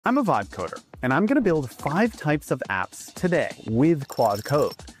I'm a vibe coder, and I'm going to build 5 types of apps today with Claude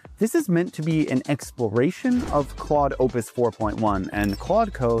Code. This is meant to be an exploration of Claude Opus 4.1 and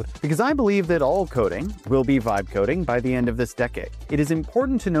Claude Code because I believe that all coding will be vibe coding by the end of this decade. It is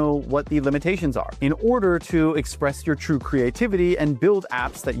important to know what the limitations are in order to express your true creativity and build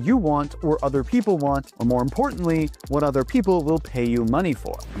apps that you want or other people want, or more importantly, what other people will pay you money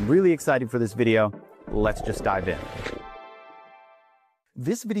for. I'm really excited for this video. Let's just dive in.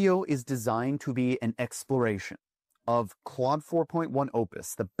 This video is designed to be an exploration of Claude 4.1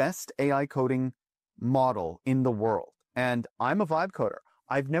 Opus, the best AI coding model in the world. And I'm a vibe coder.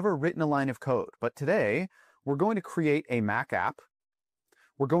 I've never written a line of code, but today we're going to create a Mac app.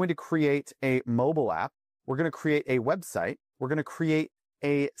 We're going to create a mobile app. We're going to create a website. We're going to create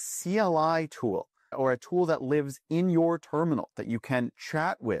a CLI tool, or a tool that lives in your terminal that you can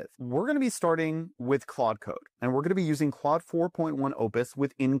chat with. We're going to be starting with Claude Code, and we're going to be using Claude 4.1 Opus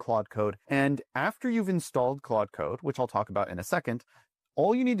within Claude Code. And after you've installed Claude Code, which I'll talk about in a second,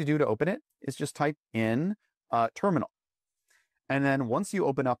 all you need to do to open it is just type in terminal. And then once you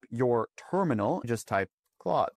open up your terminal, just type Claude.